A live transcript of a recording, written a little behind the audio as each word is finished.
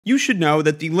You should know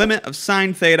that the limit of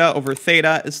sine theta over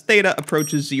theta as theta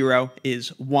approaches 0 is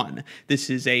 1. This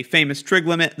is a famous trig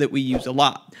limit that we use a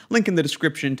lot. Link in the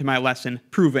description to my lesson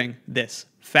proving this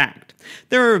fact.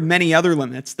 There are many other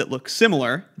limits that look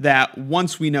similar that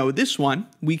once we know this one,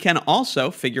 we can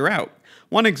also figure out.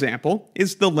 One example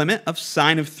is the limit of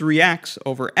sine of 3x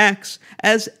over x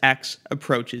as x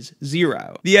approaches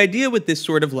 0. The idea with this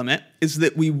sort of limit is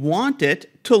that we want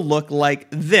it to look like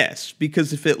this,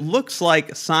 because if it looks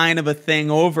like sine of a thing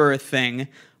over a thing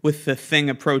with the thing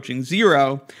approaching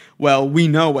 0, well, we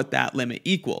know what that limit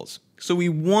equals. So we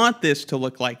want this to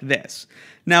look like this.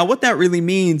 Now, what that really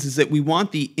means is that we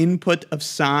want the input of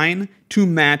sine to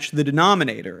match the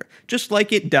denominator, just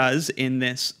like it does in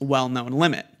this well-known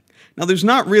limit. Now, there's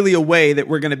not really a way that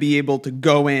we're going to be able to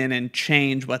go in and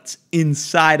change what's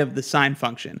inside of the sine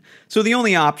function. So the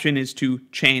only option is to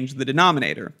change the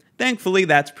denominator. Thankfully,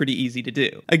 that's pretty easy to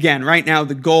do. Again, right now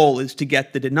the goal is to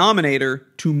get the denominator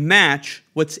to match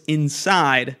what's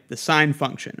inside the sine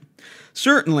function.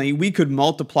 Certainly, we could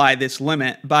multiply this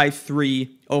limit by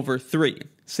 3 over 3,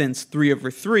 since 3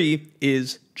 over 3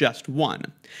 is just 1.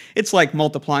 It's like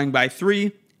multiplying by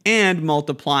 3 and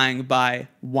multiplying by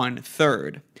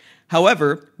 1/3.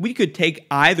 However, we could take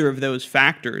either of those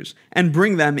factors and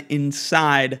bring them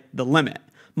inside the limit.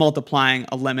 Multiplying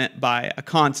a limit by a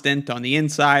constant on the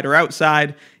inside or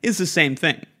outside is the same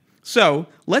thing. So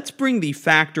let's bring the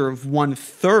factor of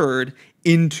 1/3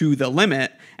 into the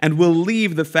limit, and we'll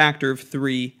leave the factor of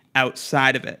 3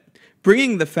 outside of it.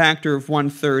 Bringing the factor of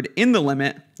 1/3 in the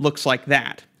limit looks like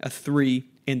that, a 3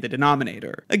 in the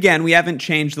denominator. Again, we haven't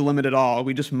changed the limit at all.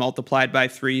 We just multiplied by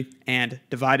 3 and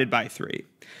divided by 3.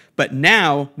 But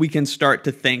now we can start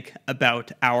to think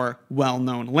about our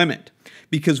well-known limit,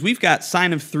 because we've got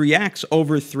sine of 3x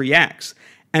over 3x,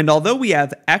 and although we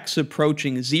have x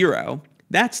approaching 0,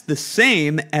 that's the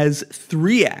same as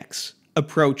 3x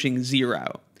approaching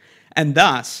 0. And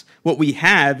thus, what we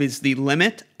have is the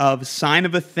limit of sine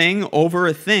of a thing over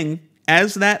a thing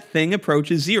as that thing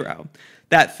approaches 0.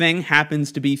 That thing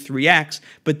happens to be 3x,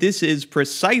 but this is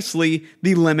precisely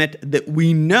the limit that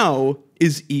we know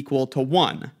is equal to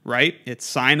 1, right? It's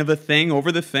sine of a thing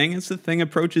over the thing as the thing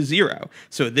approaches 0.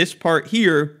 So this part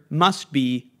here must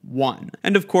be 1.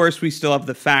 And of course, we still have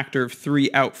the factor of 3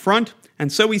 out front,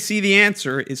 and so we see the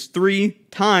answer is 3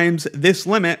 times this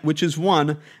limit, which is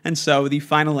 1, and so the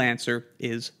final answer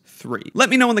is 3. Let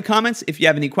me know in the comments if you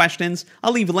have any questions.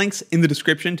 I'll leave links in the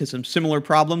description to some similar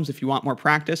problems if you want more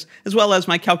practice, as well as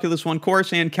my Calculus 1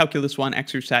 course and Calculus 1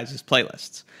 exercises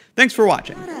playlists. Thanks for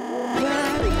watching.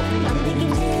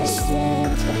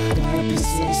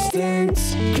 Couldn't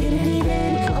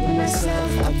even help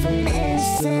myself up from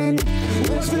instant.